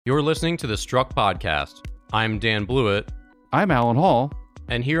You're listening to the Struck Podcast. I'm Dan Blewett. I'm Alan Hall.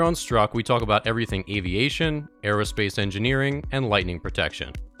 And here on Struck, we talk about everything aviation, aerospace engineering, and lightning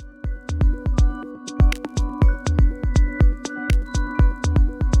protection.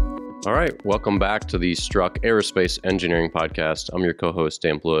 All right, welcome back to the Struck Aerospace Engineering Podcast. I'm your co-host,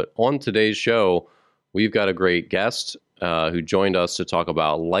 Dan Blewett. On today's show, we've got a great guest who joined us to talk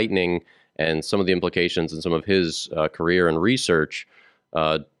about lightning and some of the implications and some of his career and research,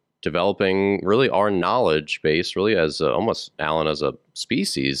 developing really our knowledge base, really as almost Alan as a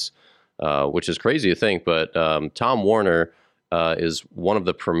species, which is crazy to think. But Tom Warner is one of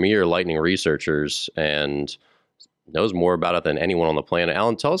the premier lightning researchers and knows more about it than anyone on the planet.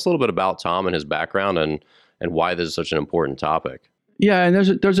 Alan, tell us a little bit about Tom and his background and why this is such an important topic. Yeah, and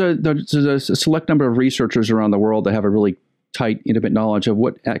there's a select number of researchers around the world that have a really tight, intimate knowledge of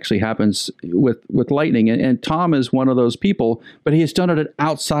what actually happens with lightning. And Tom is one of those people, but he has done it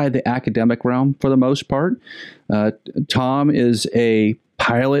outside the academic realm for the most part. Tom is a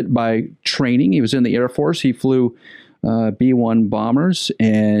pilot by training. He was in the Air Force. He flew B-1 bombers,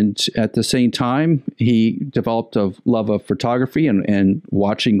 and at the same time, he developed a love of photography and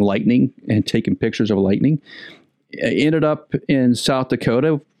watching lightning and taking pictures of lightning. Ended up in South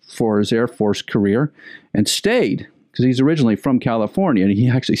Dakota for his Air Force career and stayed, because he's originally from California, and he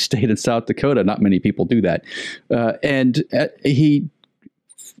actually stayed in South Dakota. Not many people do that. And he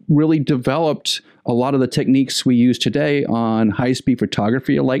really developed a lot of the techniques we use today on high-speed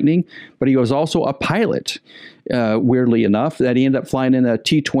photography of lightning, but he was also a pilot, weirdly enough, that he ended up flying in a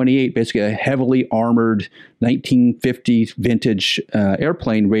T-28, basically a heavily armored 1950s vintage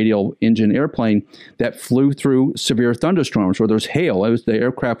airplane, radial engine airplane, that flew through severe thunderstorms where there's hail. The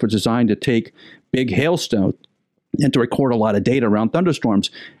aircraft was designed to take big hailstones and to record a lot of data around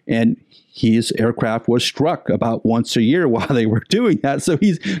thunderstorms. And his aircraft was struck about once a year while they were doing that. So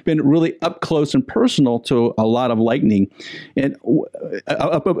he's been really up close and personal to a lot of lightning, and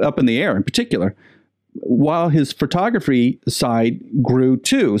up in the air in particular, while his photography side grew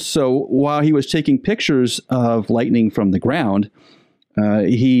too. So while he was taking pictures of lightning from the ground,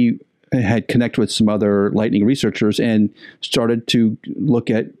 he had connected with some other lightning researchers and started to look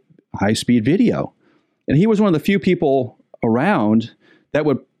at high-speed video. And he was one of the few people around that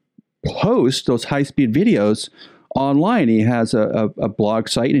would post those high-speed videos online. He has a blog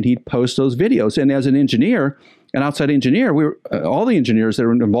site, and he'd post those videos. And as an engineer, an outside engineer, we were all the engineers that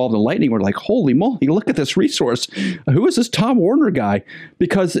were involved in lightning were like, "Holy moly! Look at this resource! Who is this Tom Warner guy?"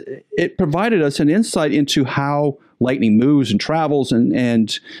 Because it provided us an insight into how lightning moves and travels,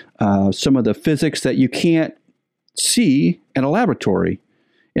 and some of the physics that you can't see in a laboratory.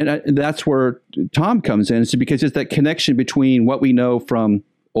 And that's where Tom comes in, is because it's that connection between what we know from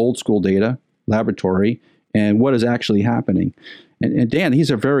old school data, laboratory, and what is actually happening. And Dan, he's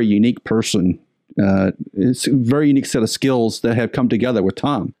a very unique person. It's a very unique set of skills that have come together with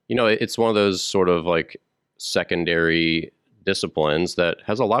Tom. You know, it's one of those sort of like secondary disciplines that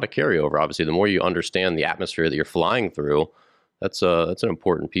has a lot of carryover. Obviously, the more you understand the atmosphere that you're flying through, that's an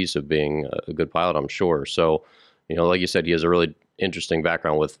important piece of being a good pilot, I'm sure. So, you know, like you said, he has a really interesting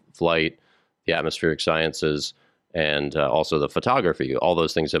background with flight, the atmospheric sciences, and also the photography. All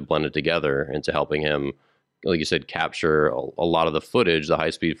those things have blended together into helping him, like you said, capture a lot of the footage, the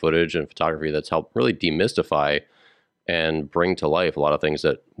high-speed footage and photography that's helped really demystify and bring to life a lot of things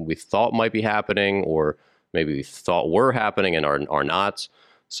that we thought might be happening, or maybe we thought were happening and are not.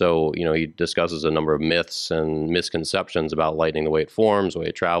 So, you know, he discusses a number of myths and misconceptions about lightning, the way it forms, the way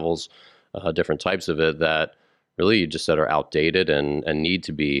it travels, different types of it that really, you just said, are outdated and need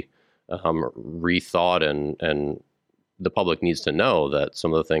to be rethought, and the public needs to know that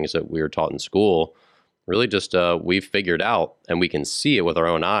some of the things that we were taught in school really just we've figured out, and we can see it with our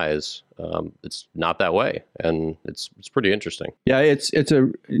own eyes. It's not that way, and it's pretty interesting. Yeah, it's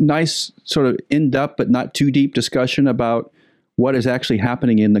a nice sort of in-depth but not too deep discussion about what is actually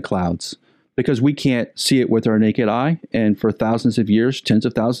happening in the clouds, because we can't see it with our naked eye. And for thousands of years, tens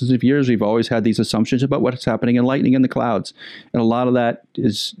of thousands of years, we've always had these assumptions about what's happening in lightning in the clouds. And a lot of that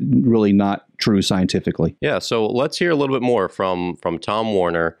is really not true scientifically. Yeah, so let's hear a little bit more from Tom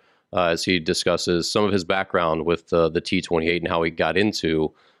Warner as he discusses some of his background with the T-28 and how he got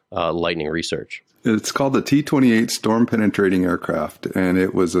into lightning research. It's called the T-28 Storm Penetrating Aircraft, and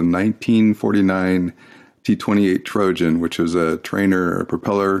it was a 1949 T-28 Trojan, which was a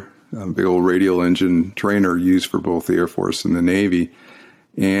propeller, a big old radial engine trainer used for both the Air Force and the Navy.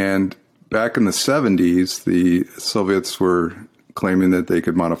 And back in the 70s, the Soviets were claiming that they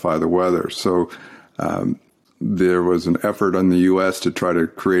could modify the weather. So there was an effort in the U.S. to try to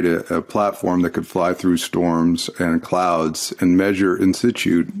create a platform that could fly through storms and clouds and measure in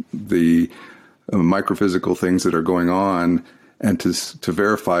situ the microphysical things that are going on, and to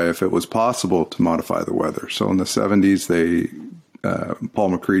verify if it was possible to modify the weather. So in the 70s, Paul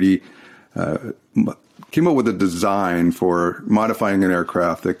MacCready came up with a design for modifying an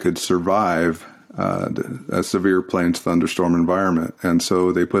aircraft that could survive a severe plains thunderstorm environment. And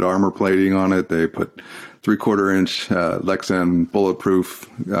so they put armor plating on it. They put 3/4-inch Lexan bulletproof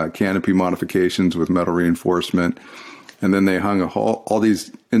canopy modifications with metal reinforcement. And then they hung all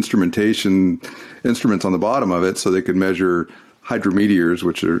these instruments on the bottom of it so they could measure hydrometeors,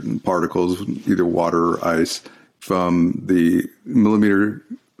 which are particles, either water or ice, from the millimeter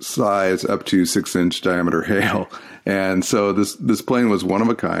size up to 6-inch diameter hail. And so this plane was one of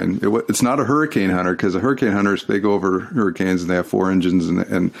a kind. It's not a hurricane hunter, because the hurricane hunters, they go over hurricanes and they have 4 engines,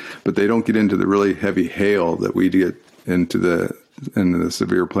 but they don't get into the really heavy hail that we get into the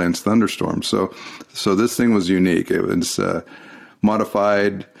severe plains thunderstorms. So this thing was unique. It was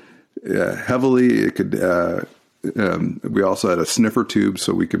modified heavily. It could. We also had a sniffer tube,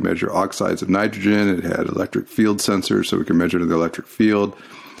 so we could measure oxides of nitrogen. It had electric field sensors, so we could measure the electric field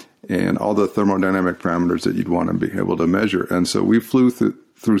and all the thermodynamic parameters that you'd want to be able to measure. And so we flew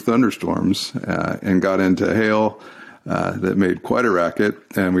through thunderstorms and got into hail that made quite a racket.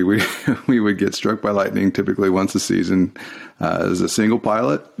 And we would get struck by lightning typically once a season. As a single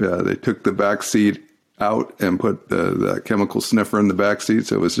pilot, they took the back seat out and put the chemical sniffer in the back seat.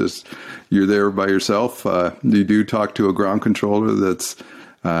 So it was just, you're there by yourself. You do talk to a ground controller that's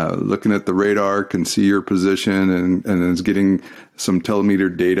looking at the radar, can see your position, and is getting some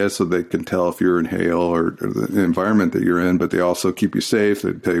telemeter data so they can tell if you're in hail or the environment that you're in, but they also keep you safe.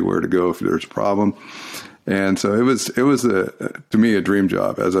 They tell you where to go if there's a problem. And so it was to me, a dream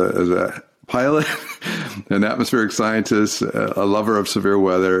job as a pilot, an atmospheric scientist, a lover of severe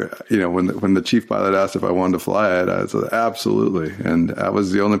weather. You know, when the chief pilot asked if I wanted to fly it, I said, absolutely. And I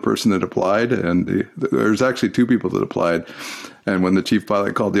was the only person that applied. And there's actually 2 people that applied. And when the chief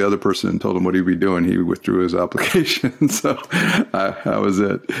pilot called the other person and told him what he'd be doing, he withdrew his application. So I was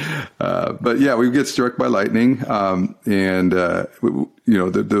it. But yeah, we get struck by lightning. The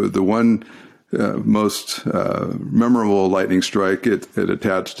one most memorable lightning strike, it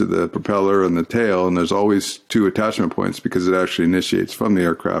attached to the propeller and the tail, and there's always 2 attachment points because it actually initiates from the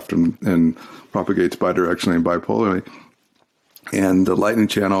aircraft and propagates bidirectionally and bipolarly. And the lightning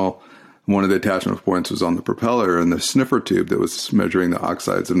channel, one of the attachment points was on the propeller, and the sniffer tube that was measuring the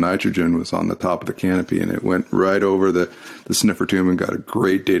oxides of nitrogen was on the top of the canopy, and it went right over the sniffer tube and got a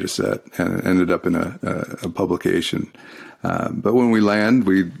great data set, and it ended up in a publication. But when we land,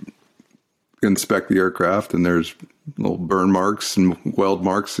 we inspect the aircraft, and there's little burn marks and weld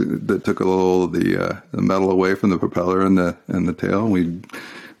marks that took a little of the metal away from the propeller and the tail. We'd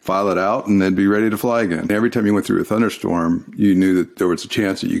file it out and then be ready to fly again. Every time you went through a thunderstorm, you knew that there was a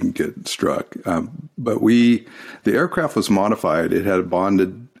chance that you can get struck. But the aircraft was modified. It had a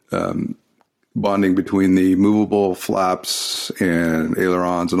bonding between the movable flaps and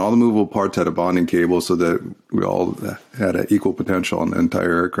ailerons, and all the movable parts had a bonding cable so that we all had an equal potential on the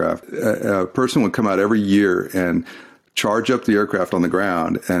entire aircraft. A person would come out every year and charge up the aircraft on the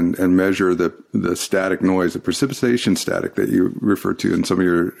ground and measure the static noise, the precipitation static that you refer to in some of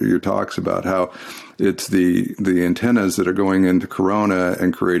your talks about how it's the antennas that are going into corona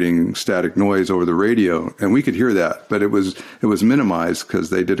and creating static noise over the radio. And we could hear that, but it was minimized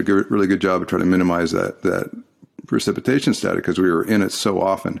because they did a really good job of trying to minimize that precipitation static because we were in it so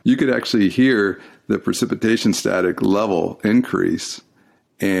often. You could actually hear the precipitation static level increase,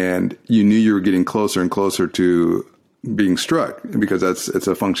 and you knew you were getting closer and closer to being struck because it's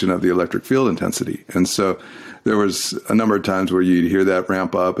a function of the electric field intensity. And so there was a number of times where you'd hear that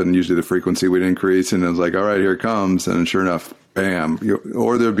ramp up, and usually the frequency would increase, and it was like, all right, here it comes. And sure enough, bam.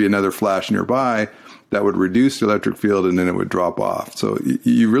 Or there'd be another flash nearby that would reduce the electric field, and then it would drop off. So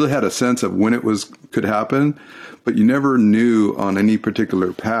you really had a sense of when it could happen, but you never knew on any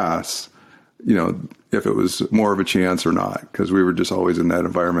particular pass, if it was more of a chance or not, because we were just always in that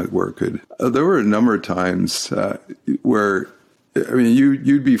environment where it could. There were a number of times where,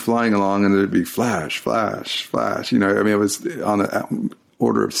 you'd be flying along and there'd be flash, flash, flash. It was on the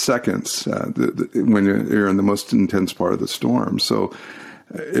order of seconds when you're in the most intense part of the storm. So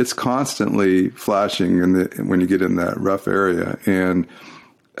it's constantly flashing when you get in that rough area. And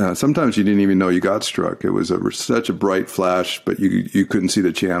sometimes you didn't even know you got struck. It was such a bright flash, but you couldn't see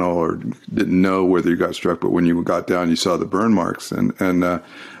the channel or didn't know whether you got struck. But when you got down, you saw the burn marks, and it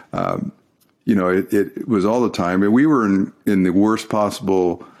was all the time. And we were in the worst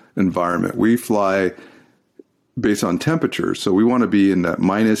possible environment. We fly based on temperature. So we want to be in that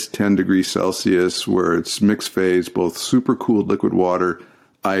minus 10 degrees Celsius where it's mixed phase, both supercooled liquid water,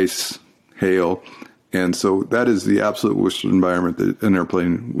 ice, hail. And so that is the absolute worst environment that an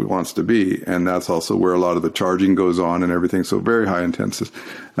airplane wants to be. And that's also where a lot of the charging goes on and everything. So very high intensity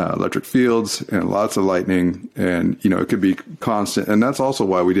electric fields and lots of lightning. And, it could be constant. And that's also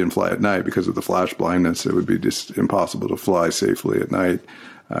why we didn't fly at night, because of the flash blindness. It would be just impossible to fly safely at night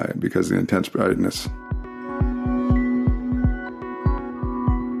because of the intense brightness.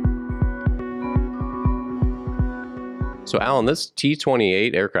 So, Alan, this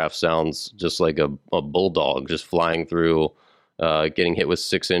T-28 aircraft sounds just like a bulldog just flying through, getting hit with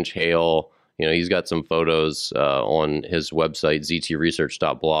 6-inch hail. He's got some photos on his website,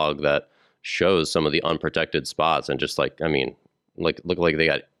 ztresearch.blog, that shows some of the unprotected spots. And just look like they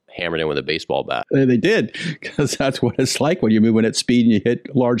got hammered in with a baseball bat. They did, because that's what it's like when you're moving at speed and you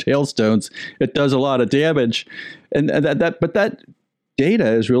hit large hailstones. It does a lot of damage. And but that data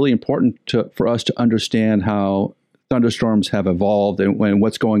is really important for us to understand how thunderstorms have evolved and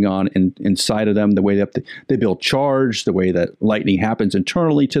what's going on inside of them, the way that they build charge, the way that lightning happens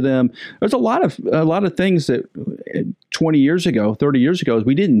internally to them. There's a lot of things that 20 years ago, 30 years ago,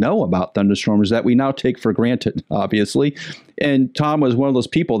 we didn't know about thunderstorms that we now take for granted, obviously. And Tom was one of those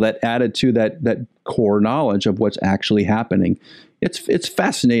people that added to that core knowledge of what's actually happening. It's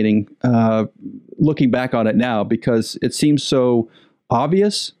fascinating looking back on it now, because it seems so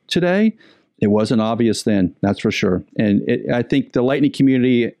obvious today. It wasn't obvious then, that's for sure. And I think the lightning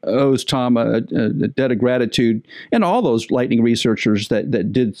community owes Tom a debt of gratitude, and all those lightning researchers that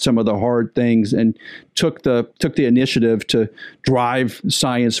did some of the hard things and took the initiative to drive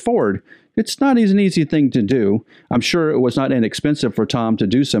science forward. It's not an easy thing to do. I'm sure it was not inexpensive for Tom to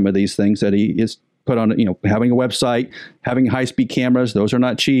do some of these things that he is put on, having a website, having high-speed cameras. Those are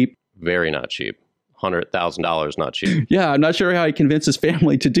not cheap. Very not cheap. $100,000, not cheap. Yeah, I'm not sure how he convinced his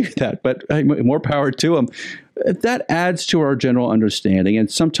family to do that, but more power to him. That adds to our general understanding. And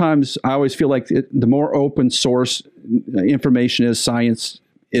sometimes I always feel like the more open source information is, science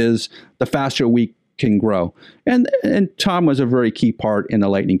is, the faster we can grow. And Tom was a very key part in the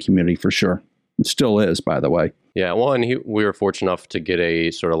lightning community for sure. It still is, by the way. Yeah, well, and we were fortunate enough to get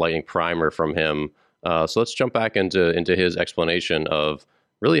a sort of lightning primer from him. So let's jump back into his explanation of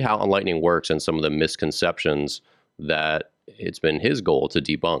really how lightning works and some of the misconceptions that it's been his goal to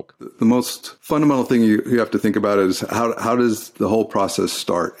debunk. The most fundamental thing you have to think about is how does the whole process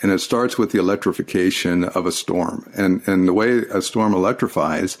start? And it starts with the electrification of a storm. And the way a storm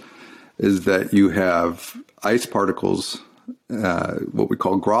electrifies is that you have ice particles, what we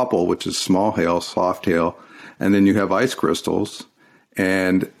call graupel, which is small hail, soft hail, and then you have ice crystals,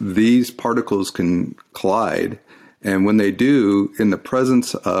 and these particles can collide. And when they do, in the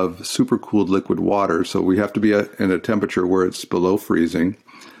presence of supercooled liquid water, so we have to be in a temperature where it's below freezing,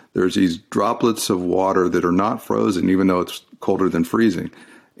 there's these droplets of water that are not frozen, even though it's colder than freezing.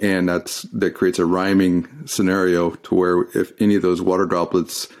 And that creates a rhyming scenario to where if any of those water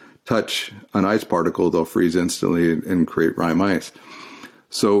droplets touch an ice particle, they'll freeze instantly and create rime ice.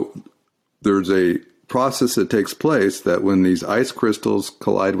 So there's a process that takes place that when these ice crystals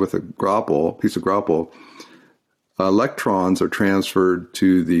collide with a piece of graupel, electrons are transferred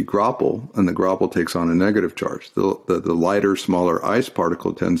to the graupel, and the graupel takes on a negative charge. The lighter, smaller ice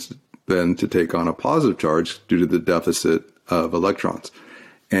particle tends then to take on a positive charge due to the deficit of electrons.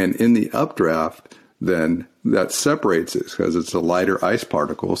 And in the updraft, then that separates it because it's a lighter ice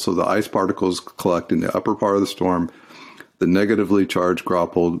particle. So the ice particles collect in the upper part of the storm. The negatively charged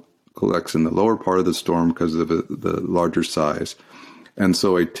graupel collects in the lower part of the storm because of the larger size. And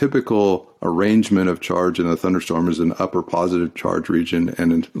so a typical arrangement of charge in a thunderstorm is an upper positive charge region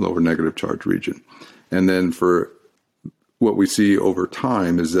and a lower negative charge region. And then for what we see over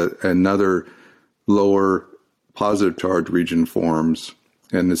time is that another lower positive charge region forms,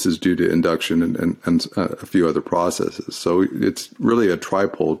 and this is due to induction and a few other processes. So it's really a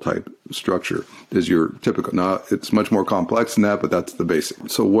tripole type structure is your typical. Now, it's much more complex than that, but that's the basic.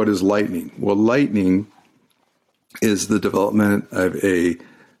 So what is lightning? Well, lightning is the development of a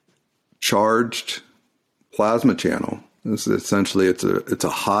charged plasma channel. This is essentially it's a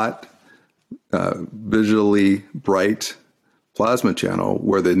hot, visually bright plasma channel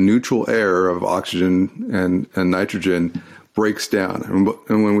where the neutral air of oxygen and nitrogen breaks down.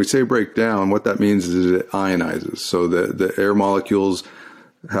 And when we say break down, what that means is it ionizes. So the air molecules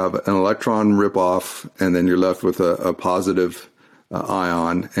have an electron rip off, and then you're left with a positive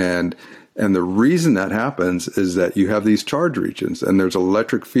ion. And the reason that happens is that you have these charge regions, and there's an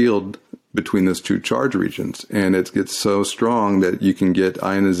electric field between those two charge regions. And it gets so strong that you can get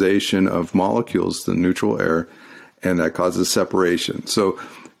ionization of molecules, the neutral air, and that causes separation. So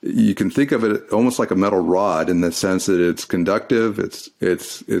you can think of it almost like a metal rod in the sense that it's conductive,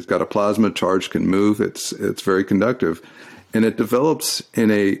 it's got a plasma charge, can move, it's very conductive, and it develops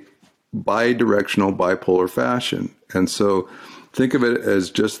in a bidirectional, bipolar fashion. And so think of it as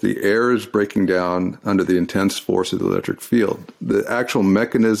just the air is breaking down under the intense force of the electric field. The actual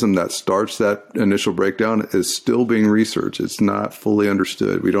mechanism that starts that initial breakdown is still being researched. It's not fully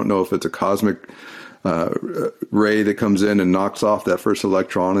understood. We don't know if it's a cosmic ray that comes in and knocks off that first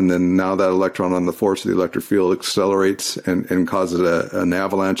electron, and then now that electron on the force of the electric field accelerates and causes an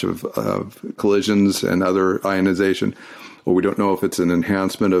avalanche of collisions and other ionization. Or we don't know if it's an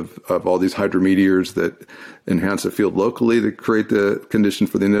enhancement of all these hydrometeors that enhance the field locally to create the condition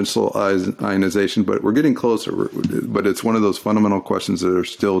for the initial ionization, but we're getting closer. But it's one of those fundamental questions that are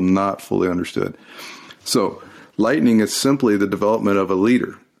still not fully understood. So lightning is simply the development of a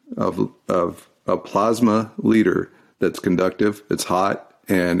leader, of a plasma leader that's conductive, it's hot,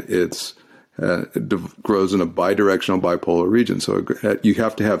 and it grows in a bidirectional bipolar region. So you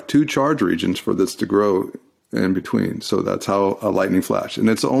have to have two charge regions for this to grow in between. So that's how a lightning flash. And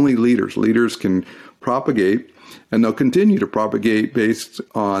it's only leaders. Leaders can propagate, and they'll continue to propagate based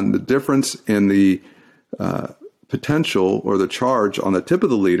on the difference in the potential or the charge on the tip of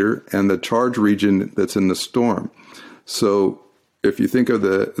the leader and the charge region that's in the storm. So if you think of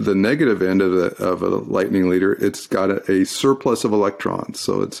the negative end of a lightning leader, it's got a surplus of electrons.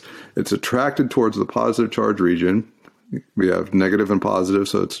 So it's attracted towards the positive charge region. We have negative and positive,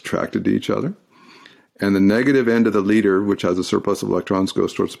 so it's attracted to each other. And the negative end of the leader, which has a surplus of electrons,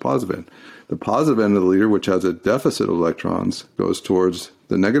 goes towards the positive end. The positive end of the leader, which has a deficit of electrons, goes towards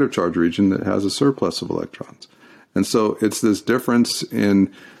the negative charge region that has a surplus of electrons. And so it's this difference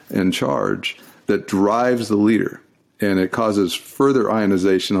in charge that drives the leader. And it causes further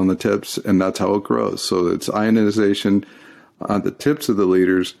ionization on the tips, and that's how it grows. So it's ionization on the tips of the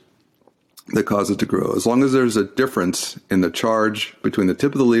leaders that cause it to grow. As long as there's a difference in the charge between the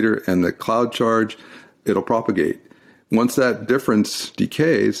tip of the leader and the cloud charge, it'll propagate. Once that difference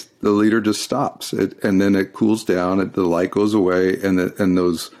decays, the leader just stops, and then it cools down, the light goes away, and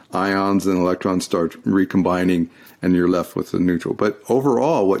those ions and electrons start recombining, and you're left with the neutral. But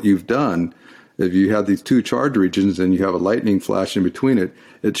overall, what you've done, if you have these two charge regions and you have a lightning flash in between it,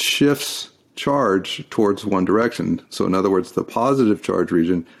 it shifts charge towards one direction. So in other words, the positive charge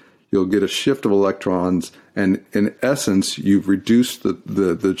region, you'll get a shift of electrons, and in essence, you've reduced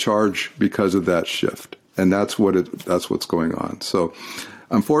the charge because of that shift, and that's what's going on. So,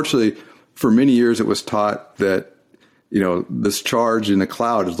 unfortunately, for many years, it was taught that this charge in a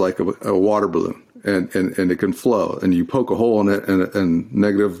cloud is like a water balloon, and it can flow, and you poke a hole in it, and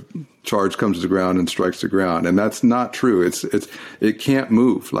negative charge comes to the ground and strikes the ground, and that's not true. It can't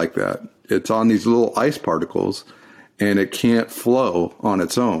move like that. It's on these little ice particles, and it can't flow on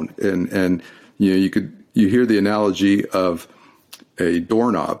its own. And you hear the analogy of a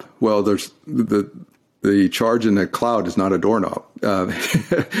doorknob. Well, there's the charge in the cloud is not a doorknob.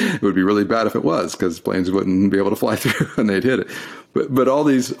 It would be really bad if it was, because planes wouldn't be able to fly through and they'd hit it. But all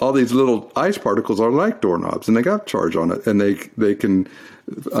these little ice particles are like doorknobs, and they got charge on it, and they can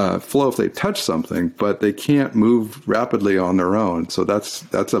flow if they touch something, but they can't move rapidly on their own. So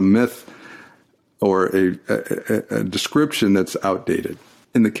that's a myth, or a description that's outdated.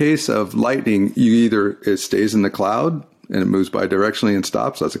 In the case of lightning, it stays in the cloud and it moves bidirectionally and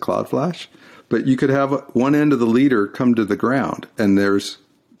stops. That's a cloud flash. But you could have one end of the leader come to the ground, and there's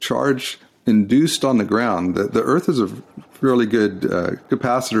charge induced on the ground. The Earth is a fairly good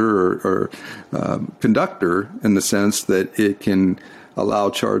capacitor or conductor in the sense that it can allow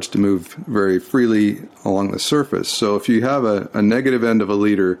charge to move very freely along the surface. So if you have a negative end of a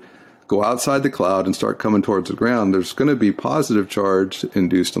leader go outside the cloud and start coming towards the ground, there's going to be positive charge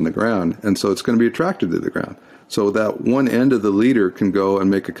induced on the ground, and so it's going to be attracted to the ground. So that one end of the leader can go and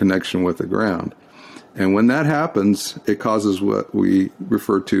make a connection with the ground. And when that happens, it causes what we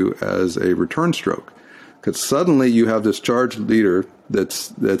refer to as a return stroke. Because suddenly you have this charged leader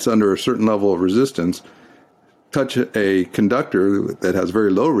that's under a certain level of resistance, touch a conductor that has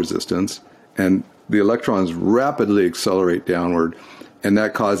very low resistance, and the electrons rapidly accelerate downward. And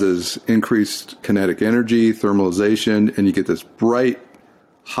that causes increased kinetic energy, thermalization, and you get this bright,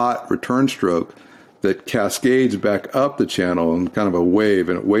 hot return stroke that cascades back up the channel in kind of a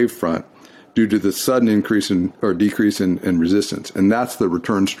wave front due to the sudden increase or decrease in resistance. And that's the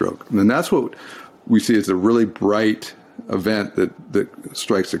return stroke. And that's what we see as a really bright event that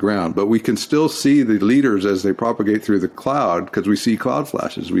strikes the ground. But we can still see the leaders as they propagate through the cloud because we see cloud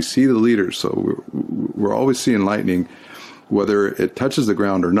flashes. We see the leaders. So we're always seeing lightning, whether it touches the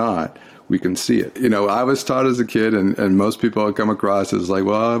ground or not. We can see it. I was taught as a kid, and most people I come across is like,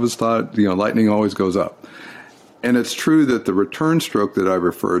 well, I was taught, lightning always goes up. And it's true that the return stroke that I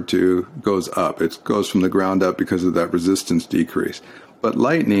referred to goes up. It goes from the ground up because of that resistance decrease. But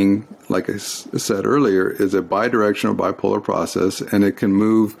lightning, like I said earlier, is a bidirectional bipolar process, and it can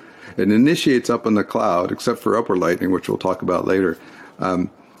move. It initiates up in the cloud, except for upper lightning, which we'll talk about later.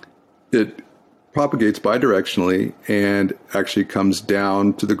 It propagates bidirectionally and actually comes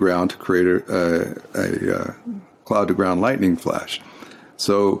down to the ground to create a cloud-to-ground lightning flash.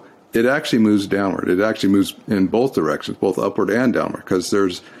 So it actually moves downward. It actually moves in both directions, both upward and downward, because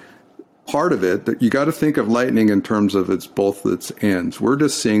there's part of it that you got to think of lightning in terms of both its ends. We're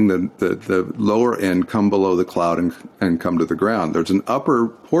just seeing the lower end come below the cloud and come to the ground. There's an upper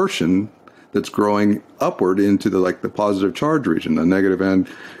portion that's growing upward into the positive charge region. The negative end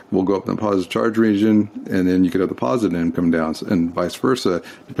will go up in the positive charge region, and then you could have the positive end come down, and vice versa,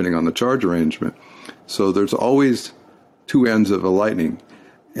 depending on the charge arrangement. So there's always two ends of a lightning.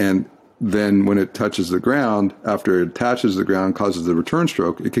 And then when it touches the ground, after it attaches the ground, causes the return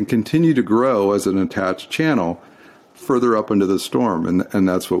stroke, it can continue to grow as an attached channel further up into the storm. And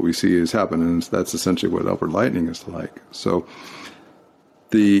that's what we see is happening. And that's essentially what upward lightning is like. So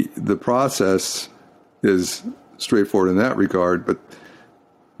the process is straightforward in that regard, but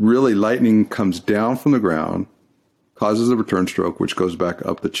really lightning comes down from the ground, causes a return stroke, which goes back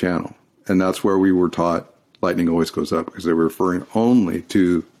up the channel. And that's where we were taught lightning always goes up, because they were referring only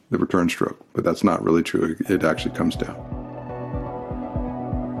to the return stroke. But that's not really true. It actually comes down.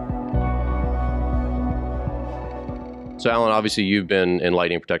 So Alan, obviously you've been in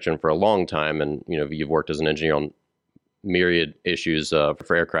lightning protection for a long time, and you've worked as an engineer on myriad issues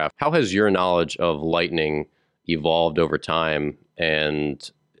for aircraft. How has your knowledge of lightning evolved over time, and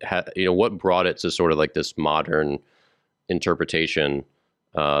what brought it to sort of like this modern interpretation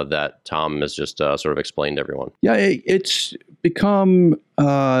that Tom has just sort of explained to everyone? Yeah, it's become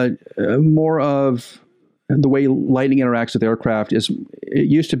more of the way lightning interacts with aircraft. It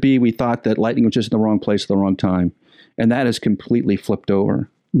used to be we thought that lightning was just in the wrong place at the wrong time, and that has completely flipped over.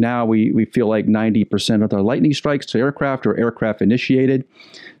 Now we feel like 90% of the lightning strikes to aircraft are aircraft initiated,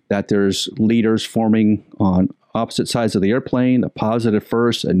 that there's leaders forming on opposite sides of the airplane, a positive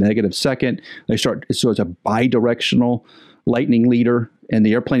first, a negative second. So it's a bidirectional lightning leader, and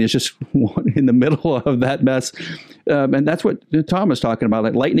the airplane is just in the middle of that mess. And that's what Tom was talking about.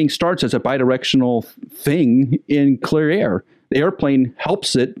 That lightning starts as a bidirectional thing in clear air. The airplane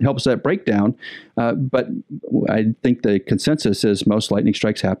helps that breakdown. But I think the consensus is most lightning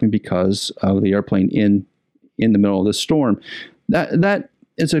strikes happen because of the airplane in the middle of the storm. That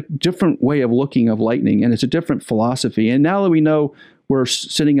is a different way of looking of lightning, and it's a different philosophy. And now that we know we're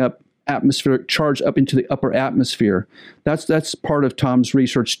sending up atmospheric charge up into the upper atmosphere, that's part of Tom's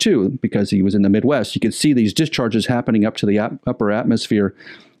research too, because he was in the Midwest. You could see these discharges happening up to the upper atmosphere.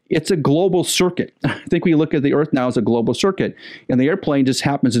 It's a global circuit. I think we look at the Earth now as a global circuit, and the airplane just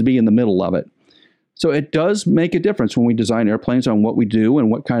happens to be in the middle of it. So it does make a difference when we design airplanes on what we do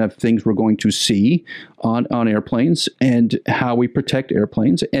and what kind of things we're going to see on airplanes and how we protect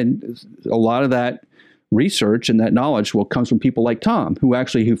airplanes. And a lot of that research and that knowledge comes from people like Tom,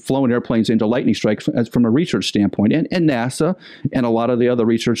 who've flown airplanes into lightning strikes from a research standpoint, and NASA and a lot of the other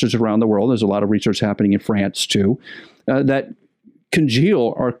researchers around the world. There's a lot of research happening in France too, that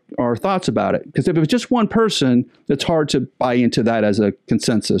congeal our thoughts about it. Because if it was just one person, it's hard to buy into that as a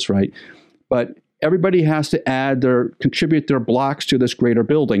consensus, right? But everybody has to contribute their blocks to this greater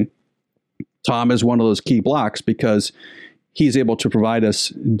building. Tom is one of those key blocks because he's able to provide us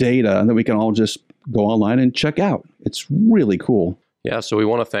data that we can all just go online and check out. It's really cool. Yeah, so we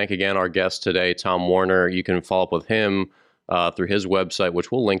want to thank again our guest today, Tom Warner. You can follow up with him through his website,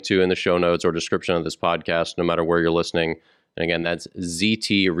 which we'll link to in the show notes or description of this podcast, no matter where you're listening. And again, that's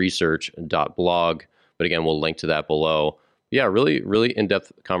ztresearch.blog. But again, we'll link to that below. Yeah, really, really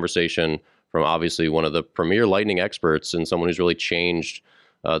in-depth conversation from obviously one of the premier lightning experts and someone who's really changed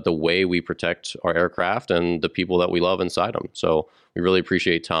the way we protect our aircraft and the people that we love inside them. So we really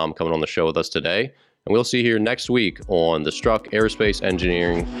appreciate Tom coming on the show with us today. And we'll see you here next week on the Struck Aerospace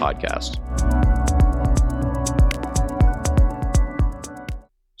Engineering Podcast.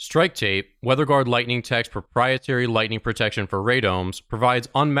 Strike Tape, WeatherGuard Lightning Tech's proprietary lightning protection for radomes, provides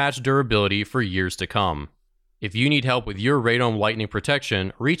unmatched durability for years to come. If you need help with your radome lightning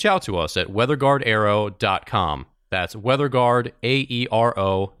protection, reach out to us at weatherguardaero.com. That's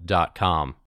weatherguardaero.com.